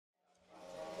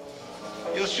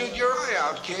shoot your eye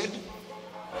out, kid.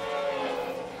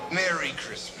 Merry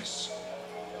Christmas.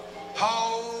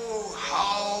 Ho,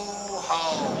 ho,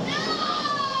 ho.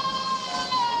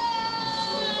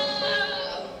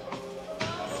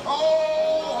 Ho,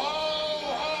 ho, ho.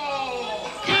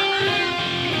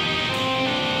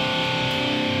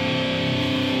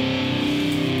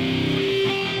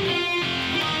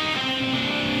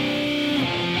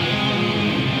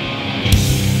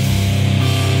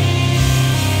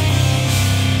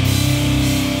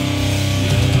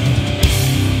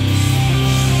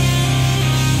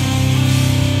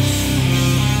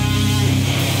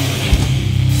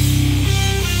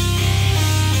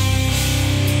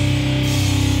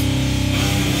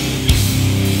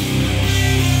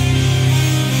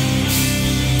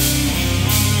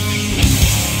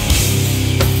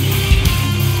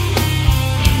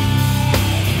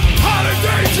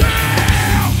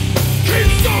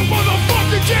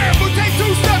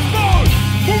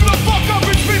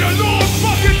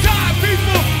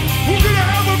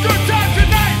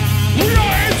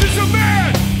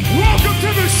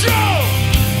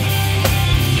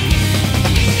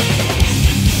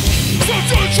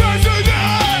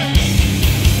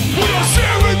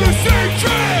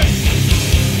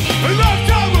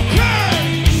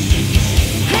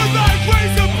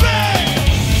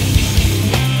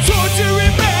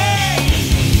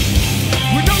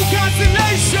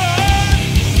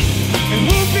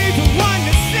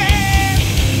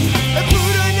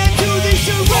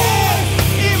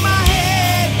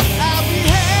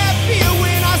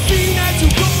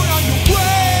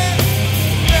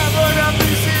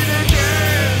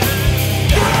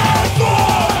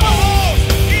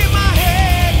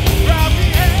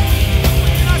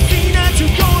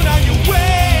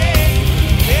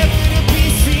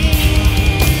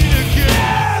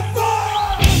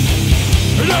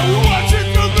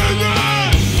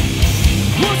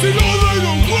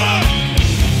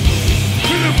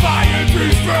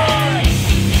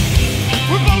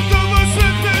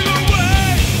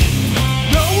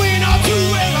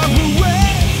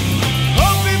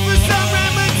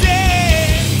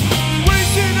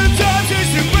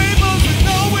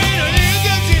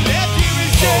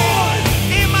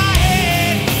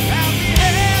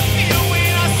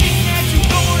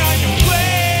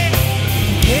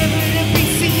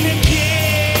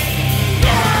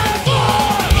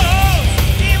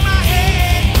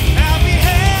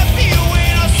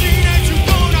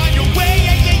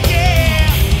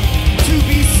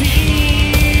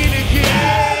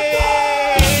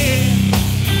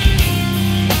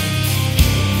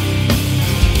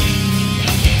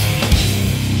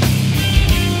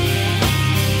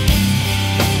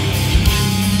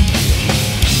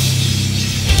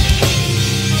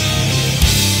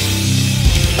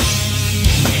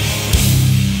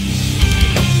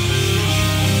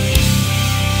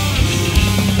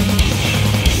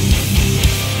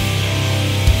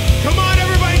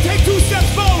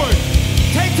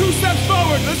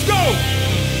 Let's go!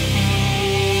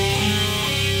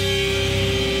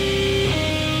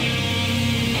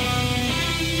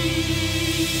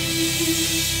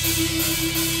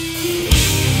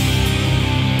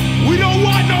 We don't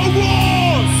want no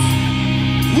wars.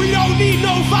 We don't need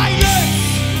no violence.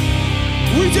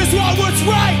 We just want what's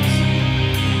right.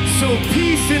 So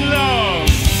peace and love.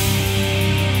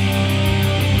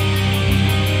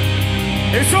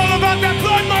 It's all about that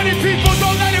blood money, people.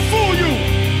 Don't let it fool you.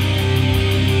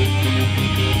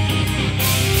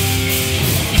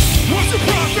 What's the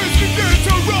process to get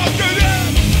to rock it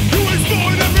in? You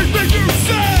exploit everything you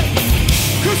said.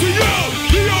 Cause to you,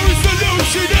 the only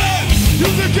solution is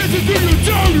you can get to do your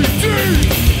dirty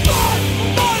deeds.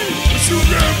 Money, you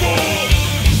get more.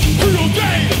 Real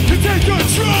day to take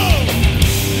control.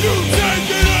 You take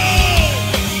it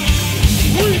all.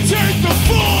 We take the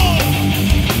fall.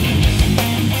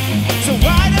 So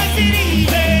why does it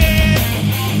even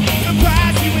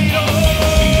surprise you at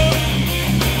all?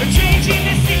 A change in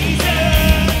the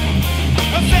season,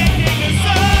 affecting us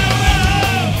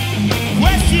all.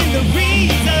 Question the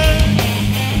reason,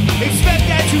 expect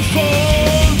that you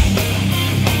fall,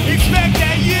 expect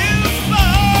that you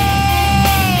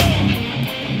fall.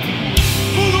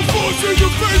 For the fortune, the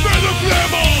fame and the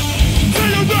glamour, say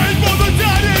your name for the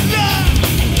dotted line.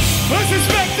 I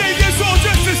suspect they it's all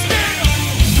just a scam.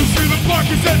 To see the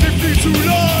pockets as if they too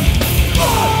long.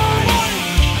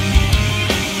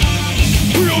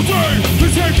 Real day to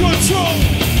take control.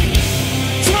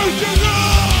 Take it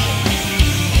all.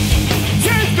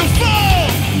 Take the fall.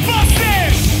 Bust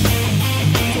it.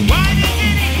 So why does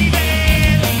it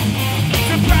even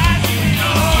surprise you at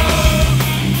all?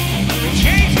 The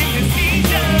change in the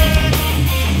season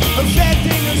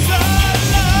affecting us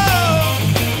all.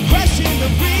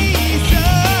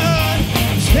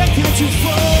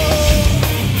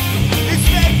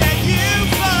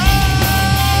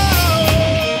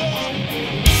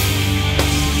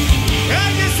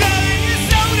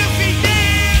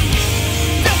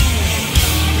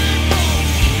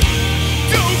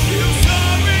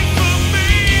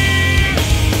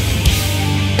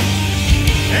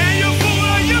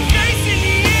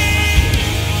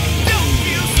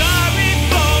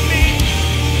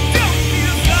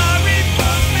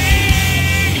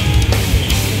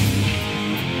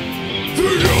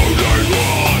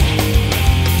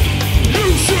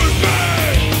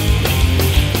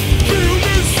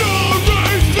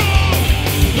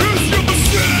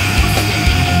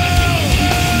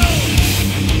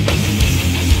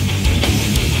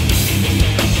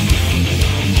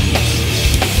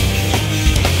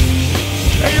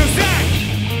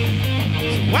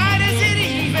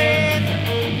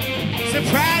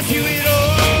 surprise you at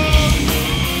all.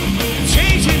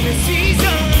 Changing the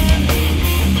season,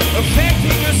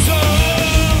 affecting us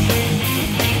all.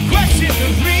 Question the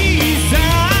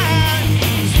reason.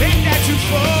 Expect that you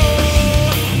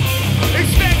fall.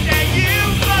 Expect that you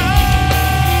fall.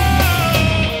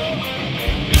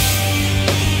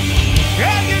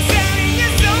 And you're selling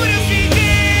your soul to be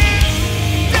there.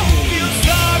 Don't feel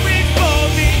sorry for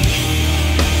me.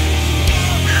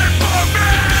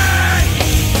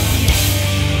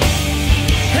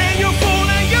 And you'll fall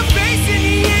on your face in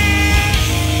the air.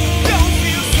 Don't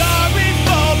feel sorry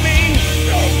for me.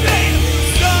 Don't feel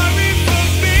sorry for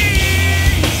me.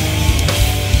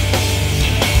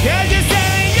 Yeah, you're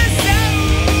selling your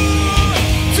soul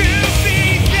to be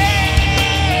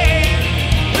there.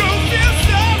 Don't feel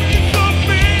sorry for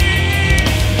me.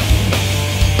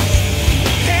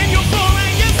 And you'll fall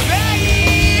on your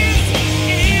face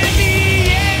in the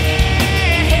air.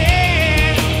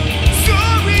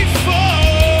 Sorry for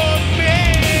me.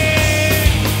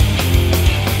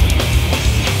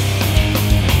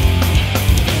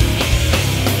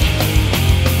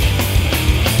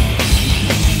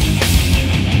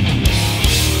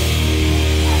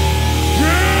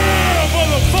 Yeah,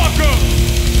 motherfucker!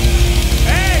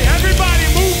 Hey, everybody,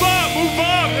 move up, move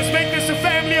up. Let's make this a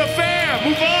family affair.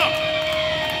 Move up.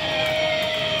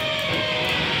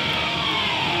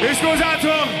 This goes out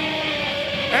to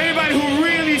anybody who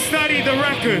really studied the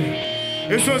record.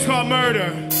 This one's called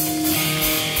Murder.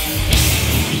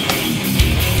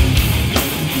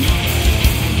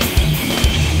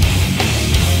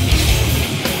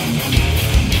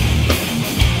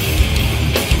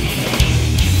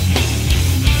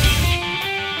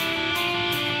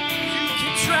 You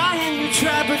can try and you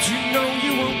try, but you know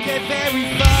you won't get very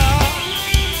far.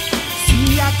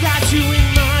 See, I got you in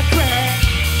my grasp.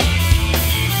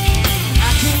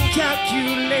 I can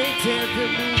calculate every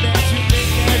move that you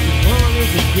make every morning of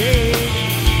the day.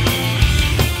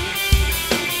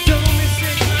 Don't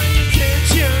listen to my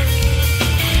attention.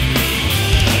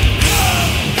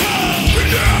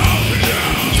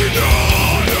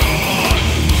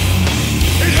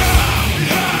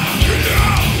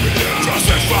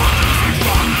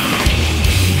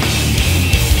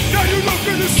 Now you look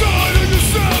in the side of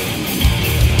yourself,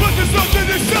 but there's nothing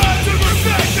inside to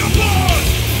reflect upon.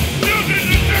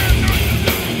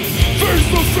 Face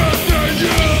the fact that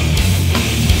you're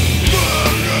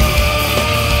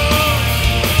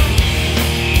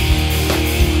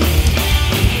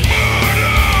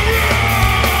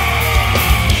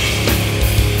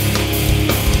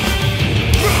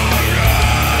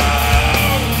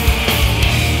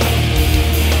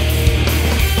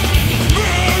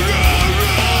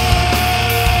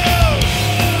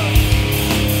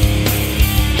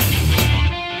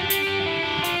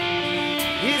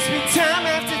It's been time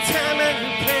after time and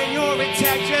you plan your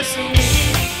attack just to win.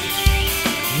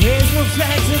 There's no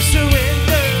flags of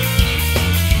surrender.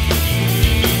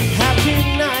 How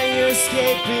can I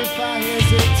escape if I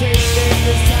hesitate? Then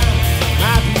this time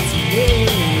I'll be too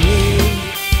late.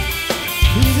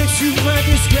 Please excuse my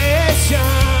discretion.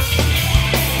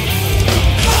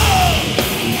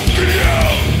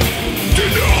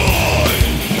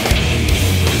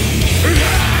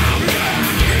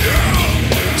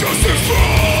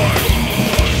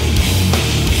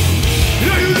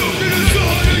 Now you look in the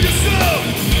side of yourself,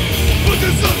 but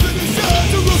there's nothing inside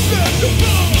to reflect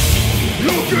upon.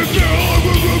 Look at me, I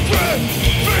will regret.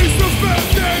 Face the fact.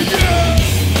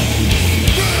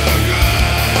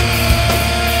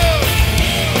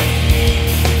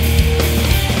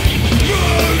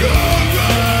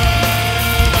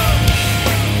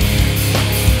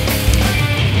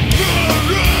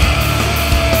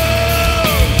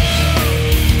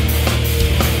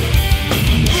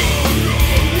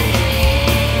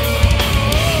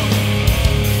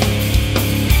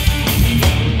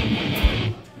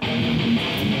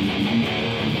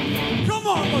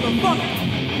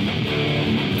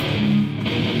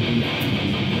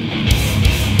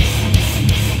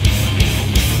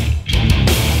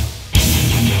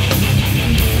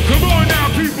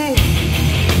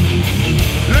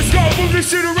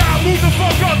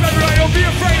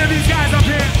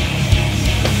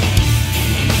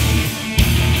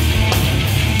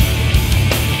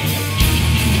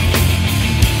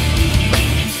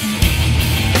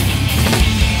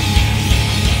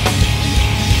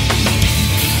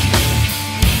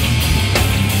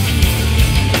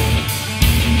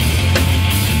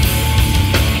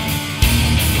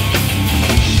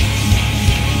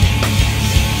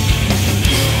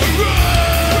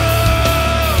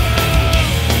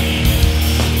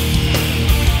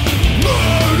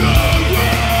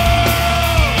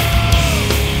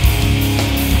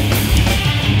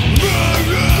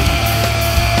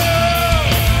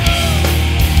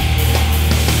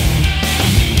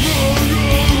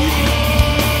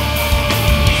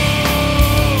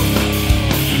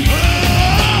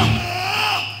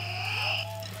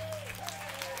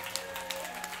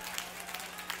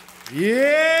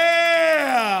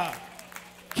 Yeah!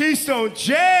 Keystone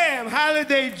Jam,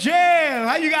 Holiday Jam.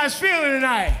 How you guys feeling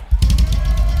tonight?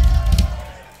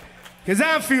 Because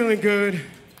I'm feeling good.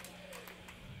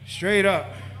 Straight up.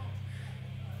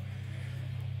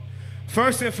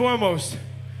 First and foremost,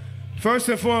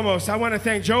 I want to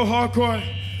thank Joe Hardcore,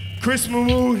 Chris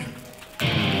Mahmood,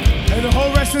 and the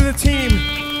whole rest of the team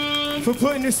for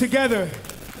putting this together.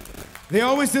 They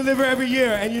always deliver every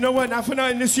year, and you know what? Not for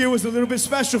nothing, this year was a little bit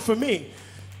special for me.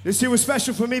 This year was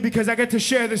special for me because I get to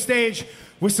share the stage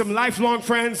with some lifelong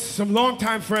friends, some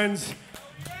longtime friends.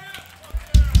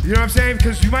 You know what I'm saying?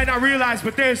 Because you might not realize,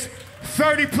 but there's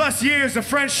 30 plus years of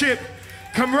friendship,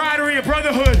 camaraderie, and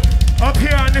brotherhood up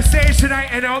here on the stage tonight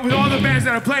and with all the bands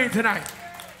that are playing tonight.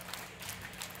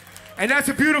 And that's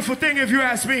a beautiful thing if you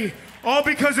ask me, all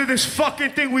because of this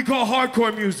fucking thing we call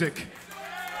hardcore music.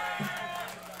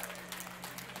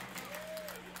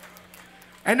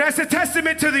 And that's a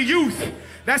testament to the youth.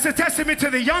 That's a testament to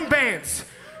the young bands.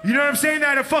 You know what I'm saying?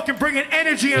 That are fucking bringing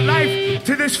energy and life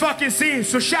to this fucking scene.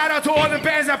 So shout out to all the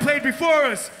bands that played before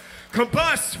us.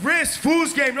 Combust, Risk,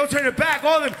 Fool's Game, No Turning Back,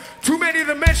 all of them. Too many of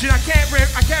them mentioned, I can't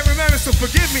remember, so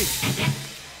forgive me.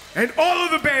 And all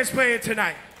of the bands playing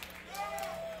tonight.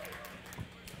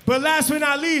 But last but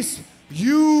not least,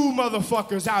 you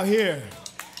motherfuckers out here.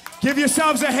 Give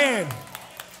yourselves a hand.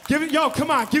 Yo,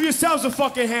 come on, give yourselves a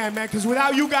fucking hand, man, because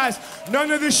without you guys,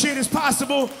 none of this shit is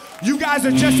possible. You guys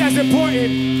are just as important.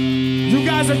 You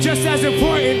guys are just as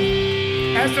important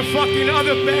as the fucking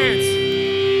other bands.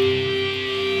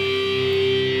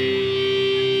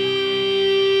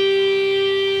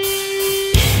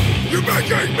 You're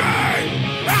making me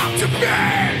out to be,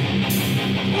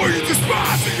 or you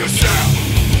despising yourself.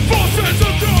 False sense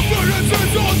of confidence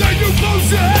is all that you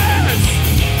possess.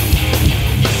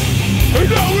 And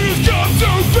now it has come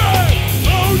so bad, I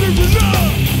only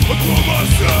rely upon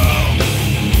myself.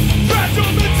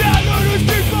 Fragile mentality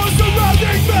keep on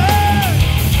surrounding me.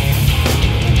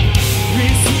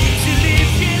 Refuse to live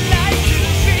your life to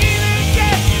feel a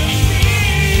destiny.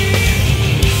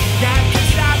 Got to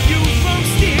stop you from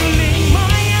stealing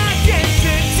my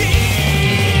identity.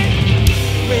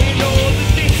 When all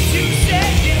the things you said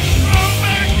is wrong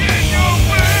back in your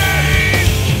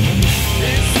ways.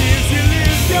 Refuse to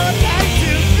live your life.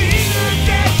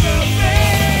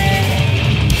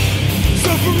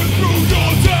 Suffering through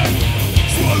your day,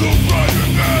 swallow right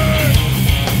in there.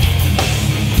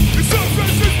 In some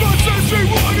places, my century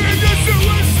wanted to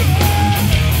suicide.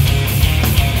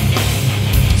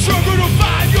 Struggle to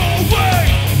find your way,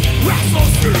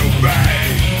 assholes to me.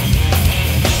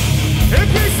 And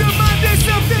peace of mind is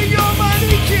something your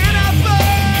money cannot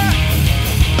buy.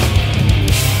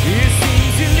 It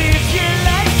seems you live your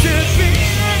life to be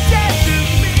the death of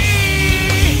me.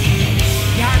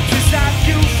 Got to stop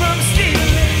you from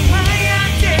stealing my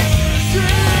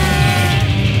identity.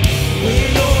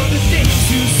 When all the things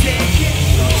you say get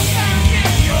thrown back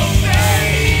in your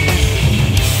face.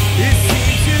 It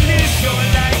seems you live your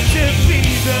life to be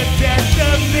the death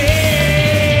of me.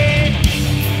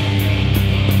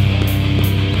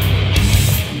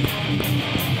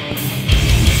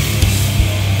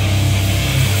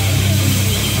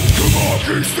 Come on,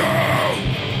 Keystone,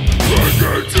 bring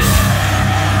it down.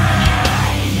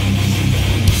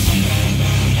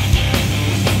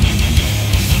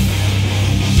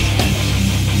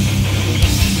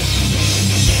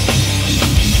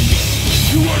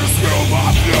 You wanna spill my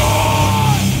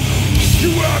blood? You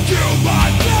wanna kill my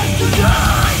destiny?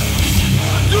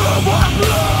 Spill my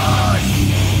blood?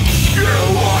 You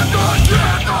want the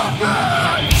death of me?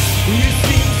 You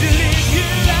seem to live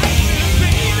your life to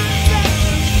be the death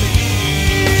of me.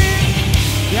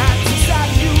 Got to stop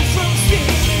you from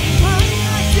stealing my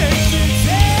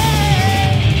identity.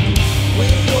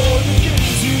 When all the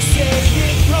things you say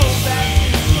get thrown back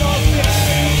in your face.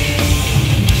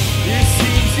 It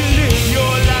seems you live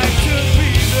your life to be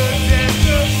the death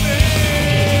of me.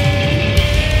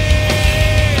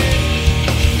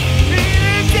 Be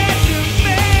the death of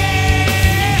me.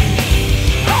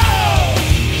 Oh!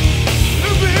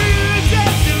 Be the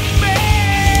death of me.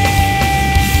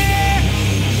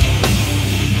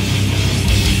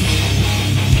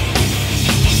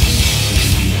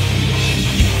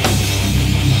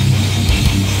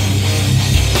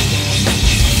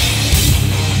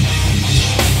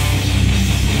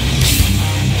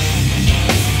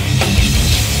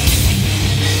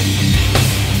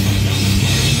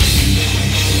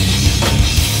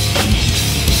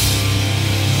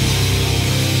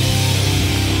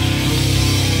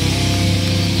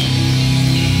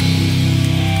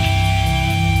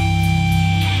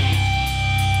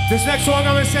 This next song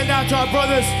I'm gonna send out to our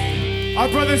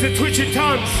brothers at Twitching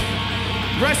Tongues.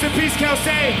 Rest in peace,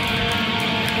 Kelsey.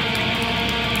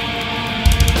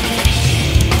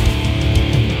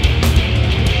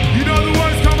 You know the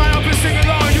words, come on up and sing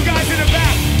along. You guys in the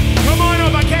back, come on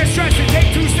up, I can't stress it.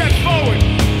 Take 2 steps forward.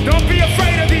 Don't be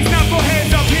afraid of these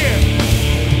knuckleheads up here.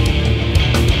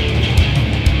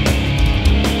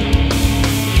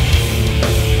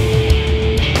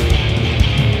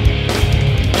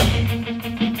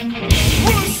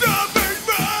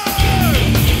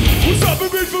 What's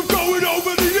stopping me from going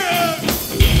over the edge?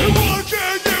 And what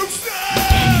can you say?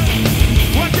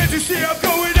 What can't you see? I'm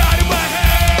going out of my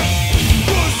head.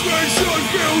 Frustration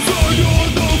feels on your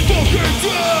the fucking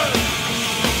dead.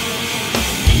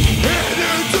 And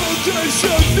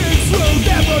indignation things will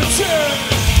never change.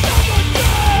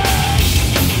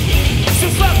 So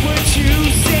fuck what you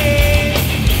say.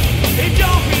 It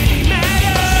don't really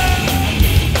matter.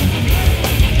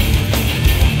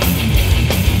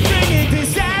 Bringing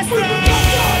disaster.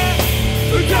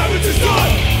 The damage is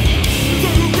done. The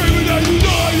agreement that you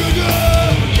lie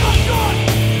again.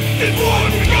 It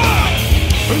won't be gone.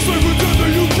 It's like a death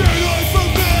that you can't hide from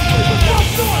me.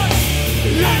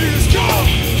 The end is come.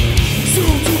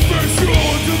 Soon to face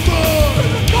your demise.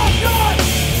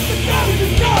 The damage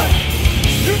is done.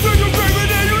 You take a agreement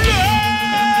that you lie.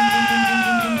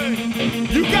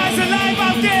 You guys alive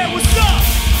out there? What's up?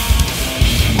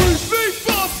 We think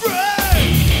for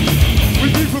free. We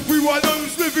think for free while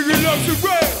others living in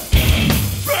luxury.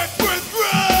 Back with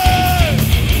free.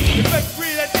 The fact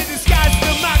free that they disguise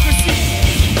democracy.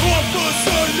 Offer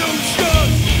solution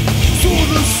to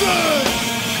the sin.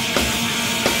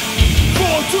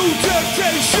 Fall to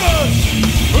temptation.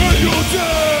 And you're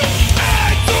dead.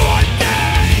 And to a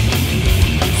day.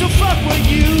 So fuck what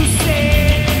you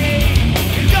say.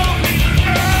 It don't even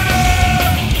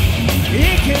matter.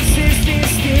 Inconsistent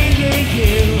stinging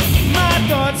you. My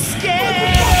thoughts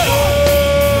scare.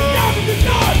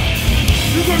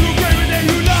 You got your grave and then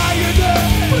you lie in there.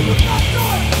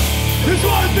 This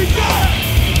one's begun.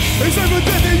 It's like a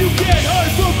death that you can't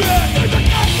hide from me.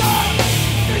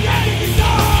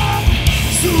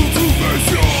 Soon to face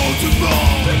your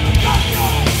demise.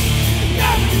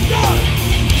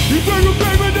 You got your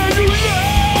grave and then you lie.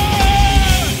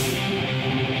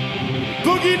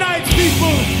 Boogie Nights,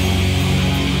 people.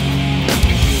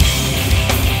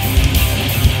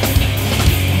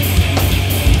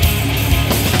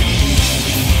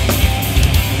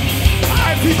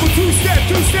 Alright, people, 2 step,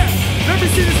 2 step. Let me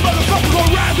see this motherfucker go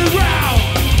round and round.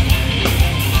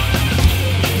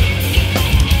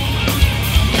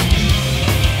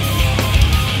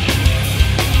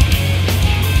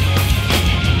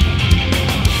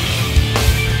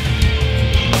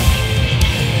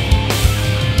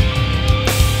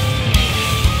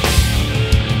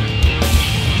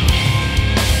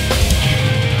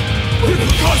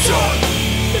 Repercussion,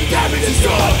 the damage is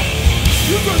done.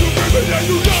 You got your grave and then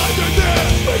you lie in there.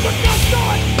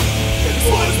 Repercussion, this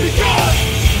one's begun.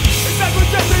 It's like a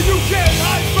death that you can't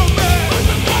hide from me.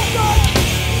 Repercussion,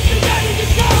 the damage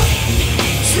is done.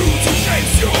 Soon to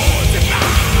face your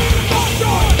demise.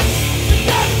 Repercussion, the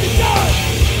damage is done.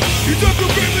 You got your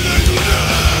grave and then you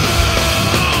lie.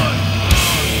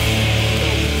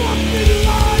 Fucking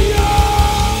liar.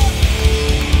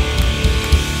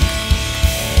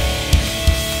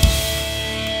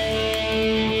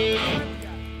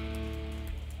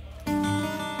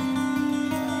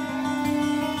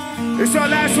 It's our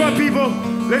last one, people.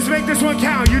 Let's make this one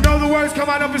count. You know the words, come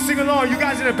on up and sing along. You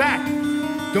guys in the back,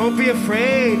 don't be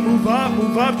afraid. Move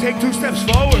up, take 2 steps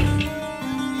forward.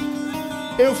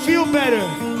 It'll feel better.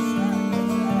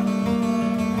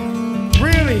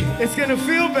 Really, it's gonna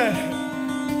feel better.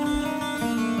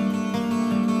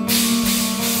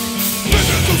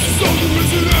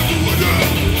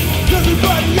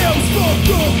 Everybody else fucked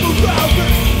up around me.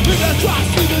 And I try to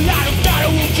see the light of night, I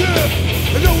won't care.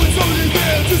 I know it's only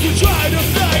there just to try to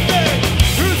fight me.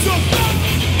 It's a fight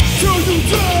till you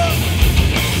die.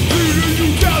 Beating you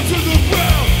down to the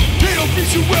ground. They don't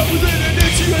treat you well within an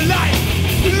inch of your life.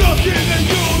 You're lucky that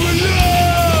you're alive.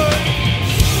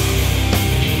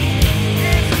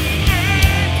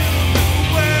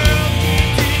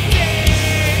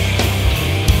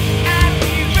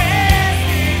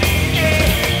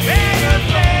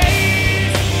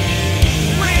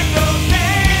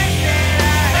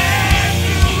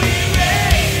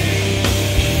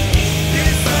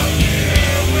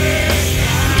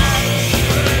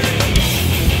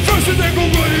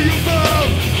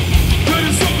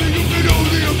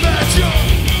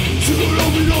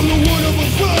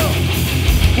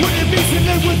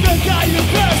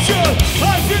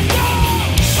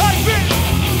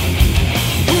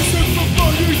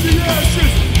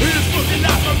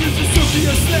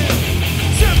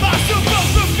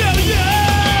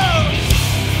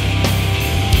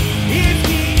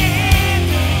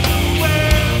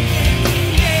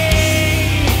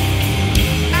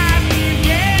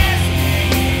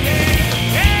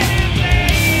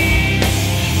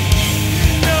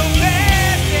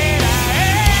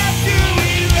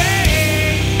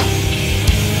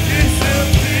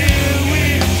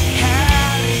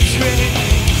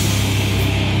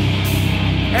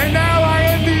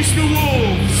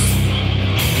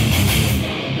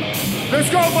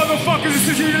 go, motherfuckers. This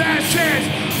is your last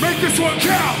chance. Make this one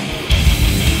count.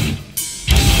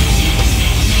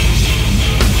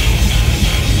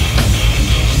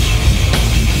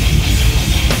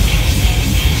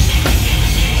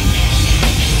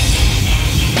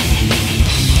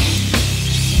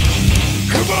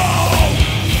 Come on.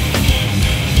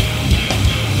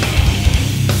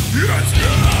 Let's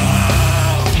go.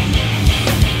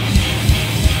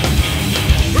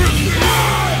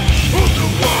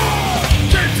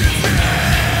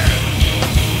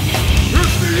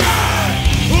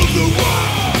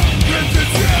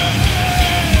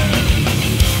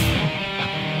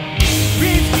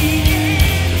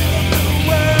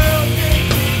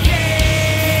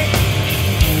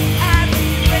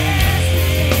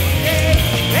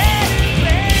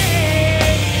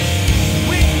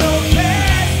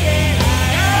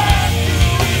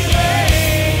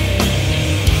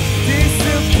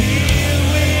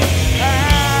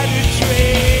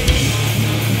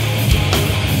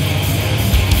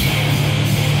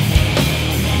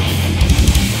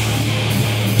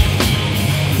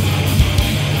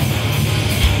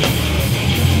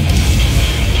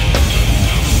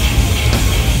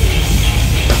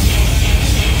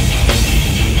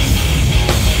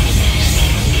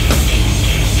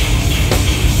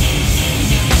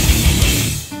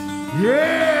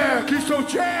 Yeah, Keystone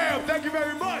Champ, thank you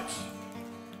very much.